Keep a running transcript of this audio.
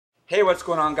Hey, what's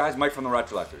going on guys? Mike from the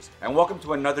Retrollectors, and welcome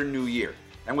to another new year.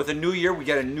 And with a new year, we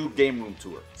get a new game room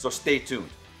tour, so stay tuned.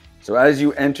 So as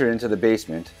you enter into the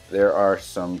basement, there are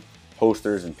some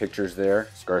posters and pictures there.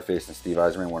 Scarface and Steve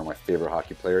Eiserman, one of my favorite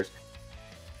hockey players.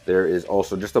 There is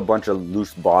also just a bunch of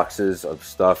loose boxes of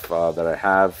stuff that I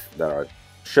have that I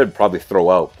should probably throw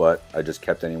out, but I just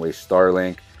kept anyway.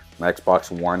 Starlink, my Xbox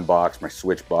One box, my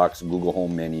Switch box, Google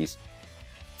Home Minis,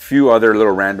 a few other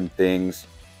little random things.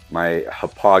 My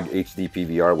Hapog HD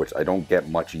PVR, which I don't get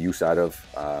much use out of.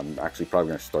 I'm actually probably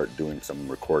going to start doing some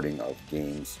recording of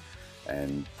games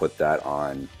and put that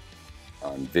on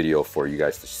video for you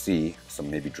guys to see,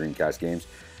 some maybe Dreamcast games.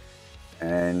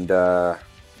 And yeah,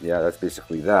 that's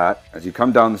basically that. As you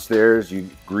come down the stairs, you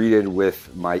greeted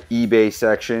with my eBay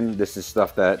section. This is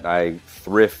stuff that I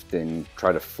thrift and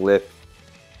try to flip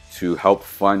to help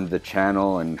fund the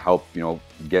channel and help, you know,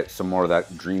 get some more of that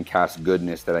Dreamcast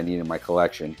goodness that I need in my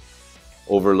collection.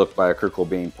 Overlooked by a Kurt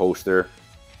Cobain poster.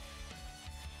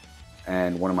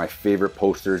 And one of my favorite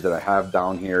posters that I have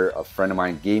down here, a friend of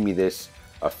mine gave me this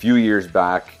a few years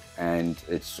back, and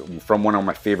it's from one of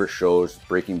my favorite shows,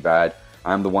 Breaking Bad.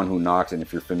 I'm the One Who Knocks, and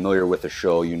if you're familiar with the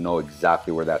show, you know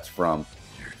exactly where that's from.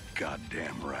 You're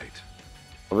goddamn right.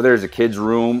 Over there is a kid's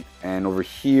room, and over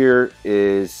here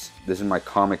this is my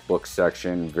comic book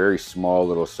section, very small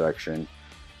little section.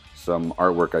 Some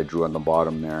artwork I drew on the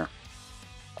bottom there.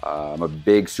 I'm a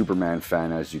big Superman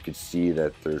fan, as you can see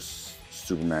that there's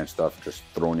Superman stuff just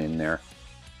thrown in there.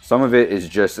 Some of it is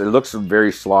just, it looks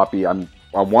very sloppy. I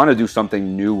want to do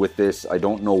something new with this. I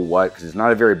don't know what, because it's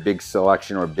not a very big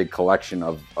selection or a big collection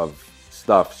of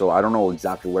stuff, so I don't know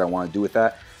exactly what I want to do with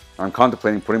that. I'm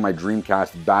contemplating putting my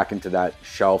Dreamcast back into that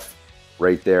shelf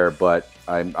right there, but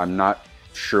I'm not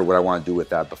sure what I want to do with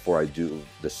that before I do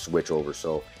the switch over.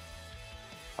 So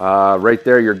right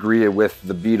there, you're greeted with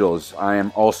the Beatles. I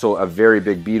am also a very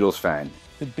big Beatles fan.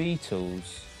 The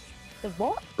Beatles? The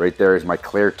what? Right there is my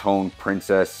Clairtone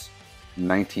Princess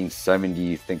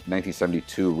 1970, I think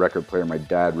 1972 record player my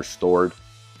dad restored.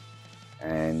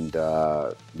 And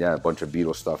yeah, a bunch of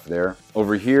Beatles stuff there.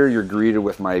 Over here, you're greeted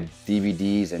with my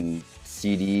DVDs and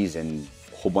CDs and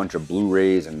a whole bunch of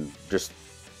Blu-rays and just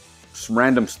some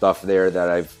random stuff there that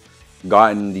I've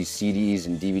gotten, these CDs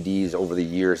and DVDs over the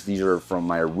years. These are from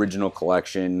my original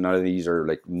collection. None of these are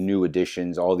like new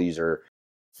editions. All these are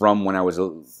from when I was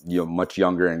much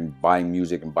younger and buying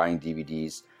music and buying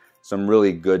DVDs. Some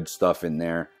really good stuff in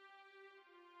there.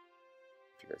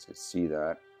 If you guys could see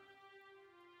that.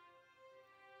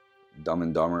 Dumb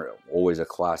and Dumber, always a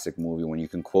classic movie. When you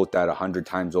can quote that 100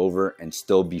 times over and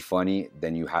still be funny,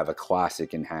 then you have a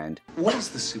classic in hand. What is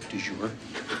the soup du jour?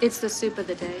 It's the soup of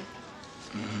the day.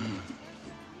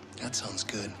 That sounds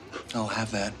good. I'll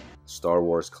have that. Star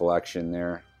Wars collection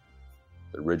there.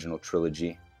 The original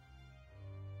trilogy.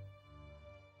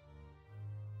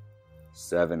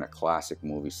 7, a classic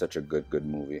movie. Such a good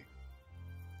movie.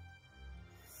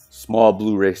 Small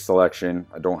Blu-ray selection.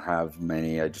 I don't have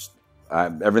many.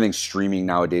 Everything's streaming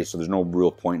nowadays, so there's no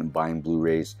real point in buying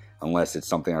Blu-rays unless it's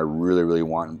something I really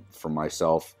want for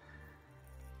myself.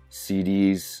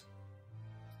 CDs.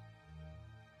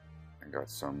 I got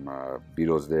some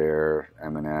Beatles there,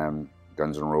 Eminem,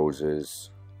 Guns N' Roses.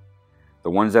 The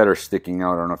ones that are sticking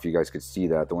out, I don't know if you guys could see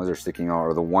that. The ones that are sticking out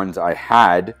are the ones I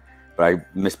had, but I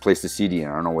misplaced the CD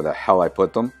and I don't know where the hell I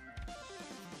put them.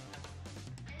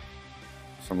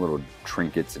 Some little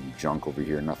trinkets and junk over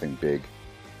here, nothing big.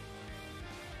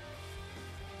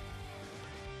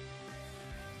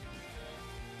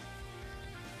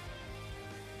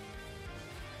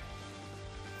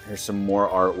 Here's some more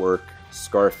artwork.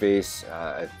 Scarface,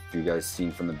 if you guys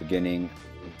seen from the beginning,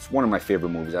 it's one of my favorite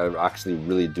movies. I actually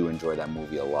really do enjoy that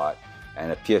movie a lot.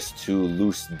 And a PS2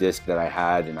 loose disc that I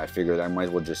had, and I figured I might as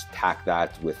well just tack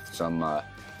that with some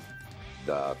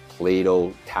the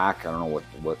Play-Doh tack. I don't know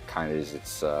what kind it is.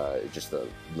 It's just a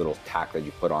little tack that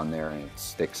you put on there and it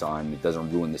sticks on. It doesn't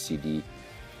ruin the CD.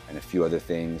 And a few other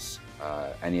things.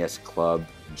 NES Club,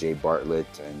 Jay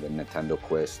Bartlett, and the Nintendo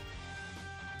Quest.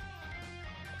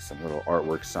 Some little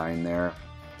artwork sign there.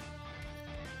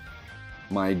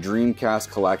 My Dreamcast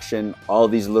collection, all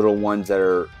these little ones that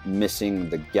are missing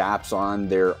the gaps on,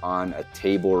 they're on a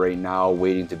table right now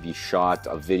waiting to be shot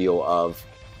a video of.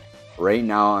 Right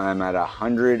now I'm at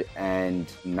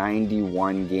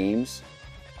 191 games.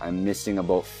 I'm missing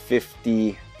about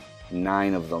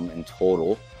 59 of them in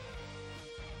total.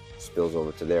 Spills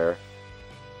over to there.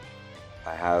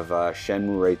 I have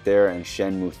Shenmue right there, and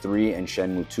Shenmue 3 and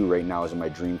Shenmue 2 right now is in my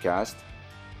Dreamcast.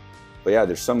 But yeah,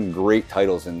 there's some great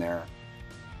titles in there.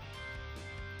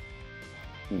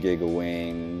 Giga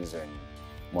Wings and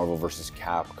Marvel vs.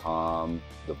 Capcom,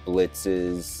 the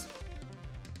Blitzes,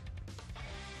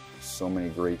 So many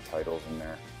great titles in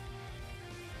there.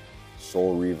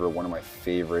 Soul Reaver, one of my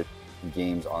favorite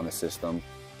games on the system.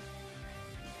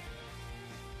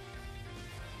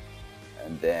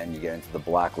 And then you get into the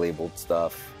black labeled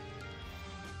stuff.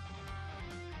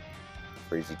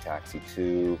 Crazy Taxi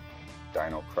 2,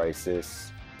 Dino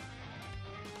Crisis.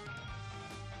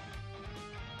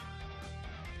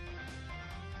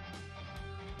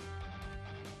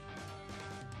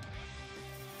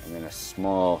 And then a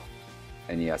small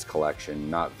NES collection,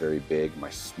 not very big, my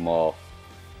small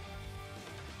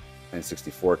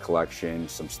N64 collection,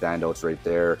 some standouts right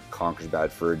there, Conker's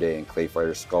Bad Fur Day and Clay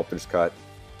Fighter Sculptor's Cut.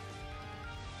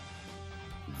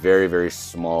 Very, very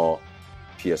small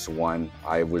PS1.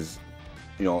 I was,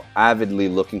 avidly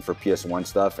looking for PS1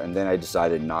 stuff, and then I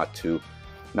decided not to.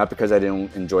 Not because I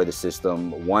didn't enjoy the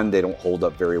system. One, they don't hold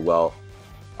up very well.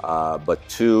 But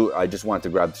two, I just wanted to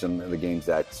grab some of the games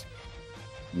that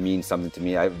mean something to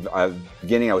me.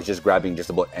 Beginning, I was just grabbing just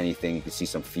about anything. You could see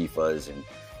some FIFAs and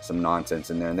some nonsense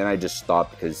in there. And then I just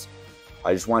stopped because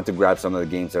I just wanted to grab some of the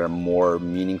games that are more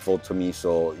meaningful to me.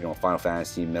 So, Final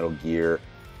Fantasy, Metal Gear,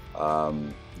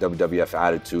 WWF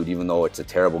Attitude. Even though it's a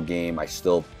terrible game, I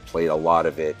still played a lot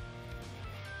of it.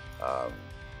 Yeah,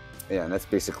 and that's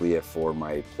basically it for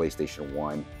my PlayStation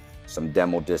 1. Some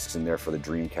demo discs in there for the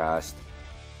Dreamcast.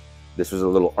 This was a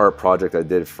little art project I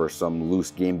did for some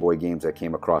loose Game Boy games I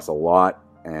came across a lot,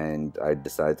 and I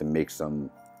decided to make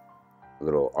some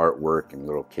little artwork and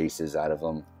little cases out of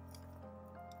them.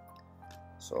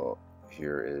 So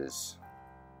here is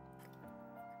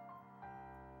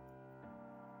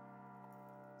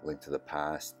Link to the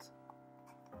Past.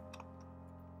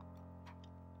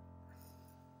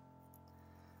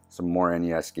 Some more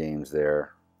NES games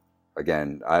there.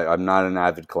 Again, I'm not an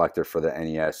avid collector for the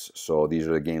NES, so these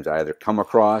are the games I either come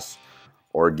across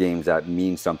or games that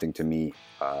mean something to me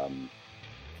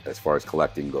as far as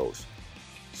collecting goes.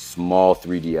 Small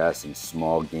 3DS and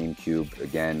small GameCube,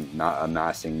 again, not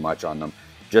amassing much on them,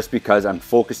 just because I'm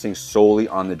focusing solely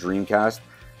on the Dreamcast.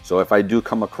 So if I do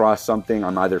come across something,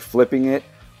 I'm either flipping it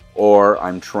or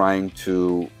I'm trying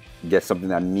to get something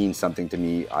that means something to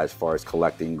me as far as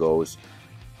collecting goes.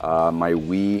 My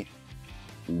Wii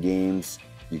games,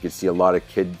 you can see a lot of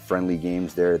kid-friendly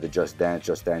games there, the Just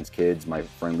Dance Kids, My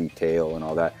Friendly Tale, and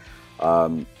all that.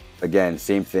 Again,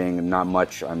 same thing, not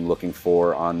much I'm looking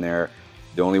for on there.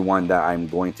 The only one that I'm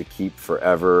going to keep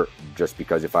forever, just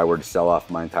because if I were to sell off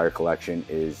my entire collection,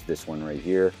 is this one right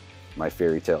here, My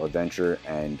Fairy Tale Adventure,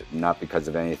 and not because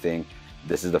of anything.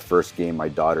 This is the first game my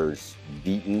daughter's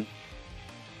beaten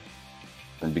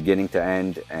from beginning to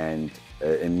end, and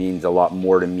it means a lot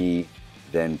more to me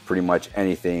than pretty much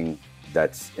anything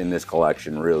that's in this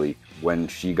collection, really. When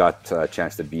she got a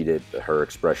chance to beat it, her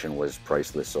expression was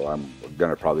priceless, so I'm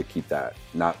gonna probably keep that.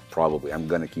 Not probably, I'm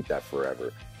gonna keep that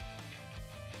forever.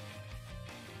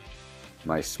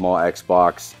 My small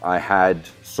Xbox, I had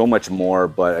so much more,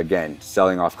 but again,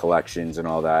 selling off collections and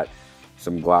all that.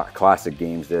 Some classic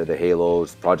games there, the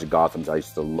Halos, Project Gothams. I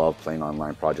used to love playing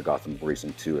online, Project Gotham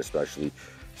Racing 2 especially.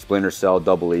 Splinter Cell,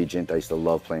 Double Agent, I used to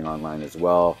love playing online as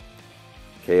well.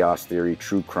 Chaos Theory,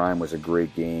 True Crime was a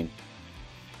great game.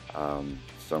 Some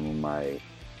of my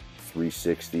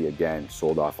 360, again,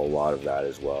 sold off a lot of that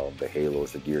as well. The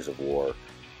Halos, the Gears of War.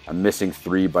 I'm missing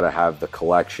 3, but I have the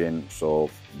collection, so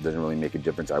it doesn't really make a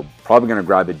difference. I'm probably going to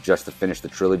grab it just to finish the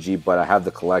trilogy, but I have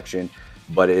the collection,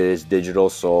 but it is digital,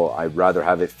 so I'd rather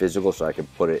have it physical so I can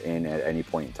put it in at any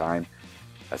point in time.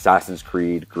 Assassin's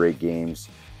Creed, great games.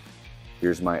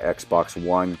 Here's my Xbox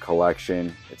One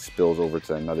collection. It spills over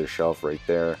to another shelf right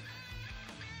there.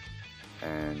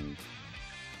 And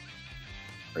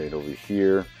right over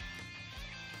here,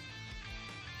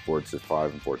 Forza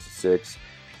 5 and Forza 6.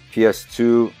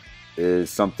 PS2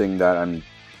 is something that I'm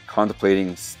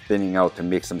contemplating spinning out to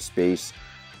make some space.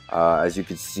 As you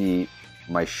can see,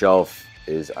 my shelf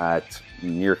is at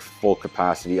near full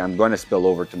capacity. I'm going to spill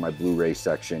over to my Blu-ray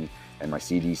section and my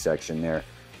CD section there.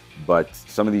 But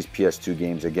some of these PS2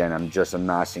 games, again, I'm just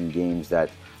amassing games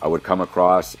that I would come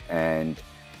across and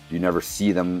you never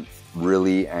see them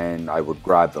really, and I would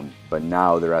grab them. But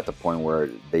now they're at the point where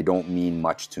they don't mean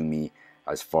much to me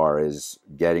as far as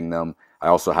getting them. I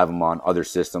also have them on other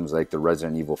systems like the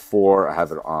Resident Evil 4. I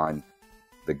have it on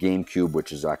the GameCube,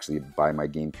 which is actually by my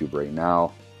GameCube right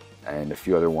now, and a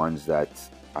few other ones that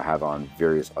I have on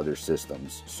various other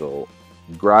systems. So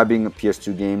grabbing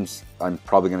PS2 games, I'm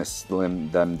probably going to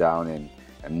slim them down and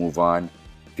move on.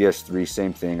 PS3,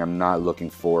 same thing. I'm not looking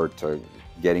forward to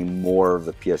getting more of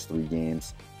the PS3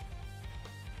 games.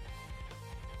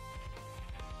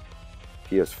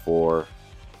 PS4,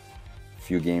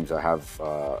 few games I have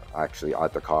actually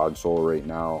at the console right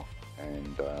now,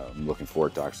 and I'm looking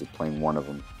forward to actually playing one of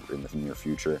them in the near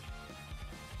future.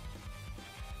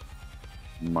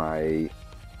 My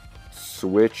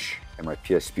Switch and my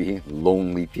PSP,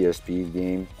 lonely PSP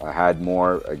game. I had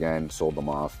more, again, sold them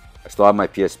off. I still have my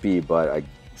PSP, but I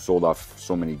sold off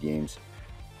so many games.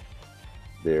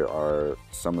 There are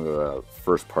some of the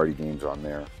first party games on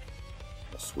there.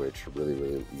 The Switch,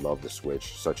 really love the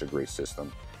Switch. Such a great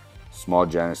system. Small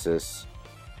Genesis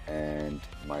and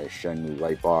my Shenmue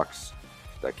Lightbox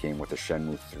that came with the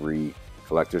Shenmue 3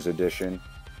 Collector's Edition.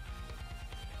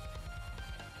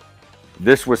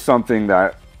 This was something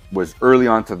that was early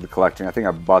on to the collection. I think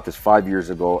I bought this 5 years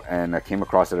ago, and I came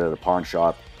across it at a pawn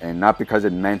shop. And not because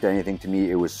it meant anything to me,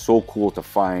 it was so cool to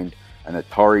find an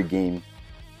Atari game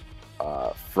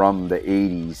from the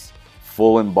 80s,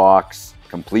 full in box,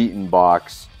 complete in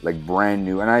box, like brand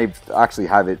new. And I actually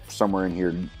have it somewhere in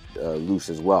here loose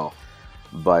as well.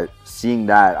 But seeing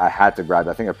that, I had to grab it.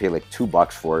 I think I paid like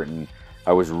 $2 for it, and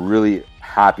I was really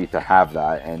happy to have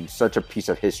that. And such a piece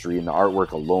of history, and the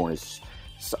artwork alone is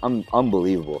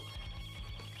unbelievable.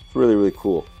 It's really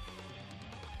cool.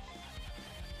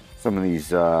 Some of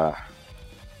these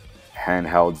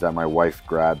handhelds that my wife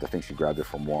grabbed, I think she grabbed it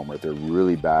from Walmart. They're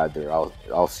really bad. They're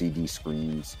LCD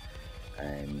screens,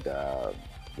 and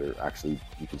they're actually,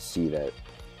 you can see that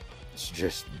it's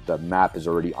just the map is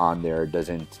already on there. It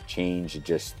doesn't change, it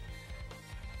just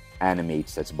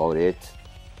animates. That's about it.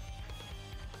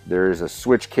 There's a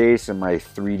Switch case in my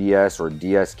 3DS or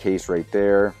DS case right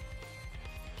there.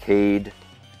 Cade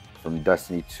from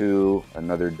Destiny 2,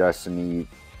 another Destiny,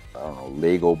 I don't know,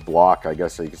 Lego block, I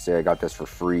guess you could say. I got this for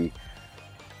free.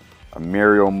 A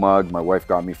Mario mug my wife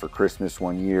got me for Christmas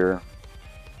one year.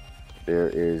 There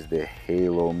is the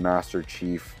Halo Master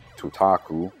Chief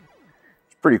Tutaku.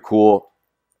 It's pretty cool.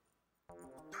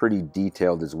 Pretty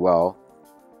detailed as well.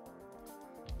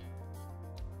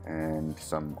 And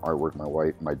some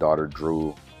artwork my daughter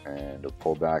drew and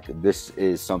pulled back. This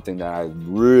is something that I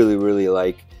really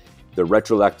like. The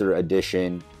Retrollector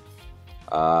edition.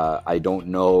 I don't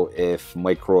know if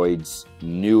Microids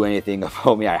knew anything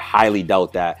about me. I highly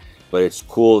doubt that. But it's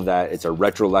cool that it's a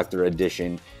Retrollector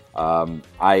edition.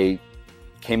 I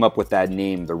came up with that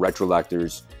name, the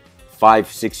Retrollectors,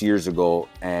 5-6 years ago,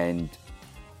 and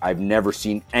I've never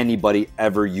seen anybody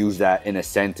ever use that in a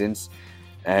sentence.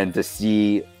 And to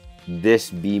see this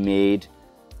be made,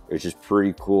 it's just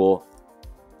pretty cool.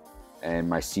 And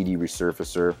my CD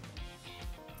resurfacer.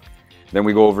 Then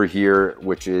we go over here,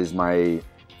 which is my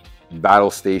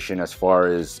battle station as far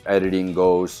as editing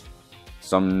goes.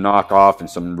 Some knockoff and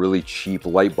some really cheap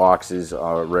light boxes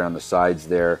right on the sides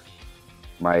there.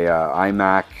 My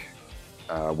iMac,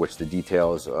 which the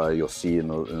details you'll see in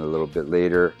a little bit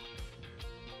later.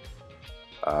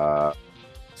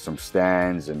 Some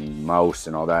stands and mouse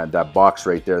and all that. That box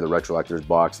right there, the Retrollectors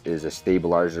box, is a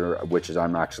stabilizer, which is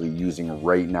I'm actually using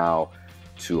right now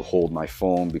to hold my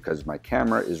phone, because my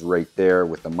camera is right there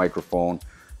with the microphone.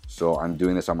 So I'm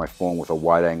doing this on my phone with a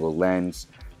wide angle lens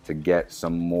to get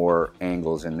some more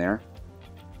angles in there.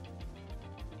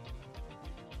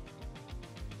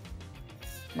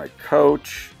 My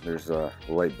couch, there's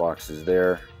light boxes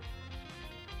there.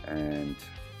 And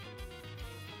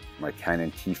my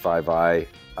Canon T5i.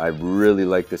 I really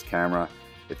like this camera.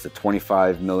 It's a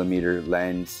 25mm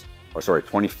lens, or sorry,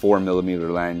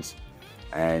 24mm lens.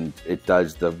 And it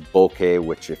does the bokeh,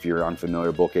 which, if you're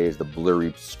unfamiliar, bokeh is the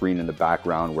blurry screen in the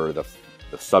background where the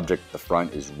subject at the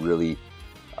front is really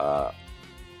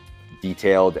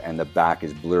detailed and the back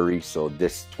is blurry. So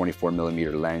this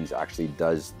 24mm lens actually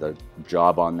does the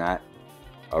job on that.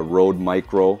 A Rode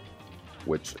Micro,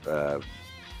 which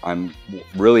I'm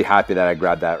really happy that I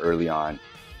grabbed that early on.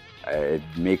 It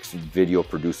makes video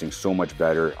producing so much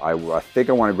better. I think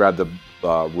I want to grab the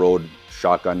Rode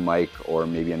shotgun mic, or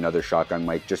maybe another shotgun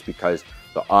mic, just because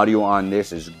the audio on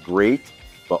this is great,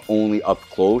 but only up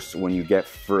close. When you get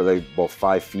further, like about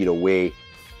 5 feet away,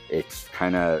 it's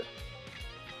kind of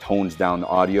tones down the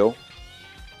audio.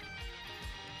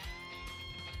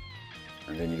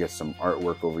 And then you get some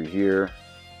artwork over here,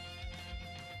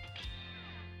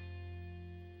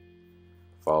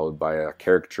 followed by a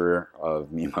caricature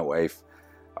of me and my wife.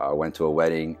 Went to a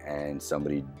wedding and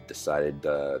somebody decided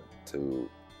to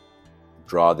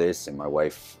draw this, and my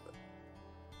wife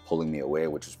pulling me away,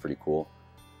 which was pretty cool.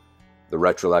 The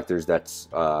Retrollectors, that's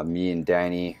me and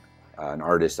Danny, an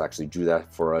artist, actually drew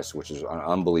that for us, which is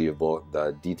unbelievable.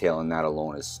 The detail in that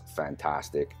alone is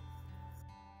fantastic.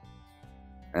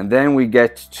 And then we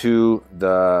get to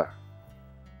the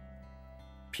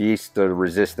piece de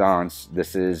resistance.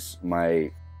 This is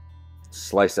my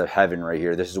slice of heaven right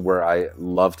here. This is where I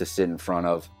love to sit in front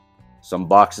of. Some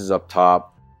boxes up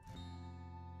top,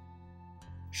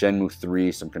 Shenmue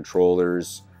 3, some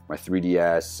controllers, my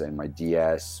 3DS and my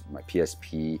DS, my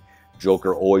PSP,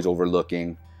 Joker always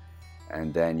overlooking,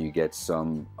 and then you get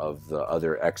some of the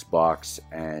other Xbox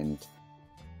and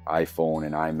iPhone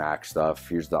and iMac stuff.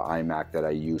 Here's the iMac that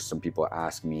I use. Some people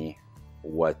ask me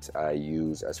what I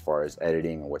use as far as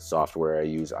editing and what software I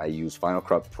use. I use Final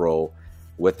Cut Pro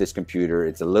with this computer.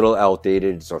 It's a little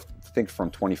outdated, so I think from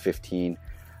 2015.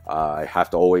 I have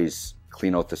to always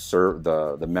clean out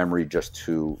the memory just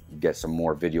to get some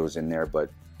more videos in there, but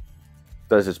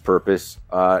does its purpose.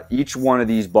 Each one of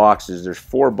these boxes, there's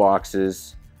 4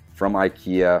 boxes from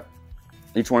IKEA.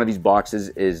 Each one of these boxes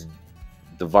is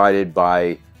divided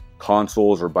by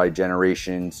consoles or by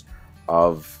generations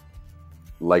of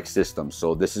like systems.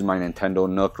 So this is my Nintendo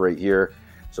Nook right here.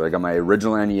 So I got my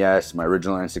original NES, my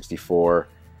original N64,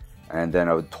 and then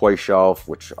a toy shelf,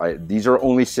 which these are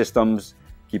only systems.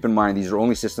 Keep in mind, these are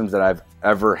only systems that I've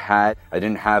ever had. I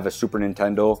didn't have a Super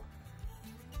Nintendo,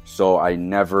 so I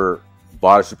never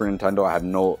bought a Super Nintendo. I have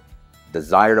no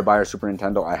desire to buy a Super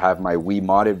Nintendo. I have my Wii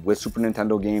modded with Super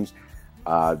Nintendo games.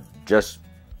 Just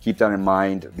keep that in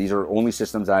mind. These are only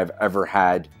systems I've ever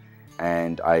had,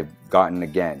 and I've gotten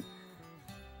again.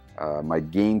 My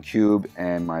GameCube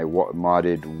and my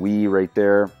modded Wii right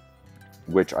there,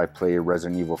 which I play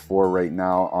Resident Evil 4 right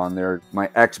now on there. My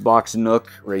Xbox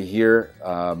Nook right here.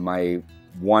 My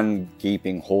one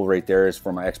gaping hole right there is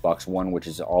for my Xbox One, which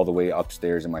is all the way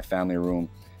upstairs in my family room.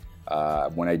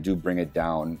 When I do bring it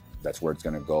down, that's where it's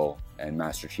gonna go. And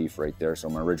Master Chief right there. So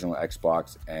my original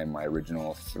Xbox and my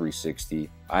original 360.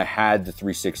 I had the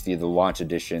 360, the launch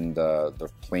edition, the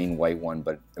plain white one,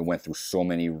 but it went through so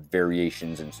many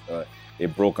variations and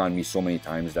it broke on me so many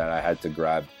times that I had to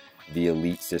grab the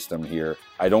Elite system here.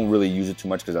 I don't really use it too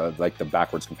much because I like the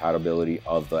backwards compatibility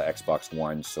of the Xbox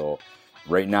One. So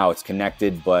right now it's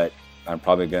connected, but I'm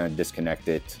probably gonna disconnect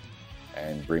it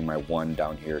and bring my One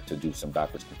down here to do some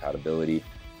backwards compatibility.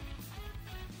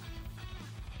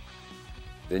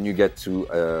 Then you get to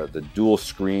the dual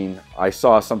screen. I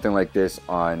saw something like this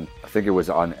on, I think it was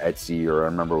on Etsy, or I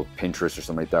remember Pinterest or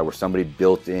something like that, where somebody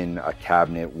built in a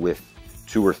cabinet with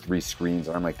 2 or 3 screens.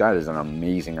 And I'm like, that is an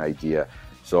amazing idea.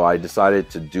 So I decided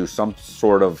to do some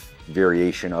sort of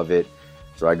variation of it.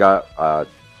 So I got, I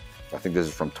think this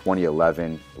is from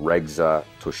 2011, Regza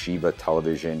Toshiba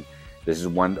television. This is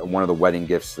one of the wedding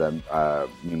gifts that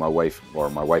me and my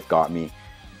wife got me.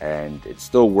 And it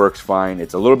still works fine.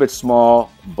 It's a little bit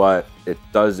small, but it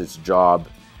does its job.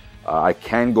 I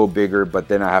can go bigger, but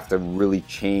then I have to really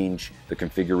change the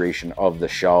configuration of the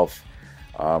shelf.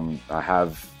 I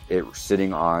have it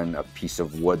sitting on a piece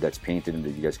of wood that's painted, and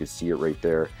you guys can see it right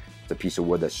there. It's a piece of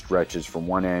wood that stretches from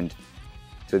one end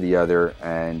to the other,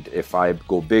 and if I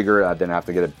go bigger, then I have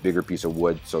to get a bigger piece of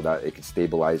wood so that it can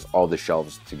stabilize all the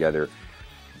shelves together.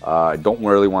 I don't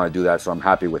really want to do that, so I'm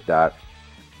happy with that.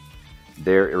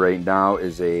 There right now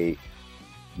is a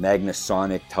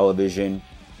Magnasonic television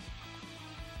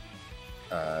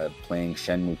playing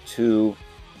Shenmue 2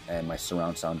 and my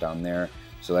surround sound down there.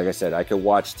 So like I said, I could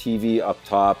watch TV up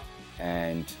top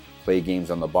and play games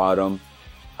on the bottom.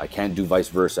 I can't do vice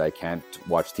versa. I can't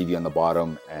watch TV on the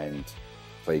bottom and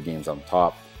play games on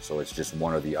top. So it's just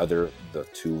one or the other, the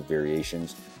 2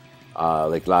 variations.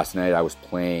 Like last night I was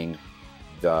playing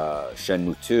the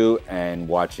Shenmue 2 and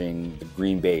watching the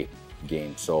Green Bay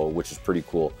game, so which is pretty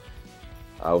cool.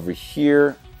 Over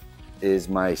here is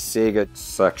my Sega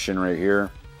section right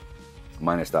here,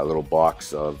 minus that little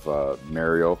box of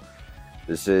Mario.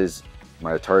 This is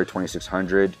my Atari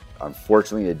 2600.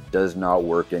 Unfortunately, it does not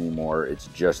work anymore. It's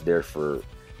just there for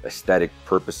aesthetic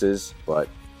purposes, but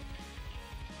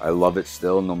I love it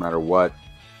still, no matter what.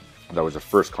 That was the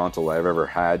first console I've ever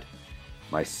had.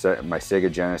 My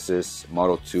Sega Genesis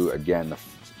Model 2, again,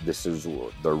 this is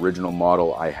the original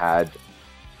model I had,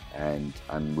 and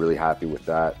I'm really happy with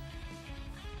that.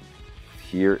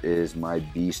 Here is my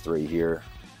beast right here,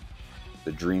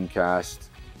 the Dreamcast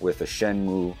with a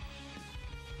Shenmue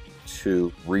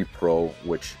 2 Repro,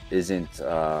 which isn't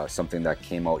something that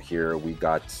came out here. We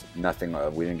got nothing.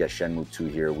 We didn't get Shenmue 2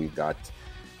 here. We got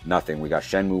nothing. We got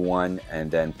Shenmue 1,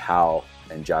 and then PAL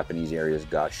and Japanese areas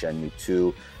got Shenmue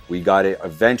 2. We got it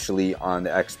eventually on the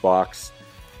Xbox,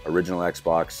 original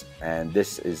Xbox, and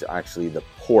this is actually the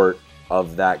port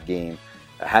of that game.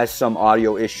 It has some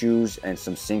audio issues and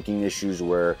some syncing issues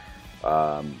where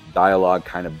dialogue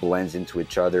kind of blends into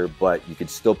each other, but you could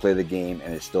still play the game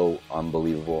and it's still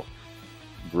unbelievable.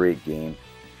 Great game.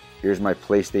 Here's my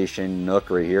PlayStation Nook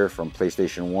right here from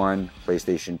PlayStation 1,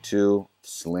 PlayStation 2,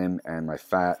 Slim and my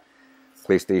Fat,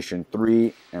 PlayStation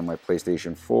 3 and my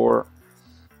PlayStation 4.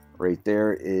 Right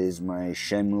there is my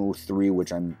Shenmue 3,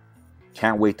 which I'm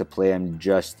can't wait to play. I'm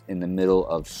just in the middle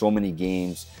of so many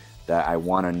games that I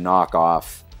want to knock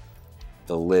off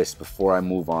the list before I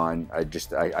move on.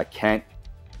 I can't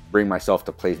bring myself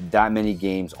to play that many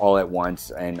games all at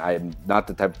once, and I'm not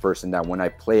the type of person that when I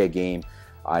play a game,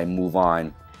 I move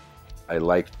on. I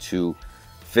like to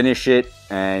finish it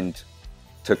and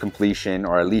to completion,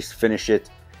 or at least finish it,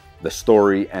 the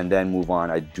story, and then move on.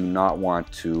 I do not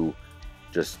want to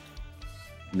just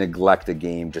neglect a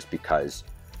game just because.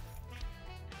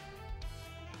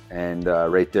 And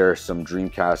right there are some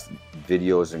Dreamcast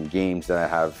videos and games that I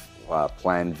have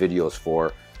planned videos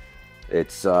for.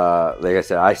 It's like I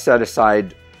said, I set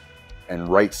aside and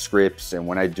write scripts, and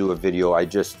when I do a video, I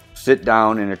just sit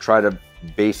down and I try to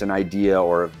base an idea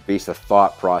or base a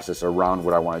thought process around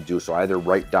what I want to do. So I either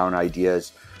write down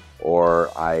ideas, or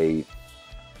I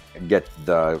get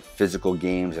the physical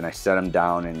games and I set them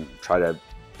down and try to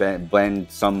blend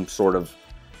some sort of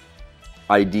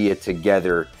idea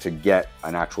together to get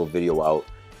an actual video out.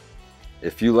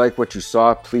 If you like what you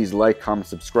saw, please like, comment,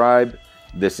 subscribe.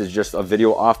 This is just a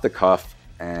video off the cuff,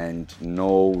 and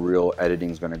no real editing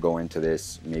is going to go into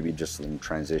this, maybe just some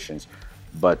transitions.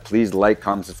 But please like,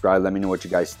 comment, subscribe, let me know what you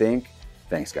guys think.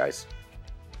 Thanks, guys.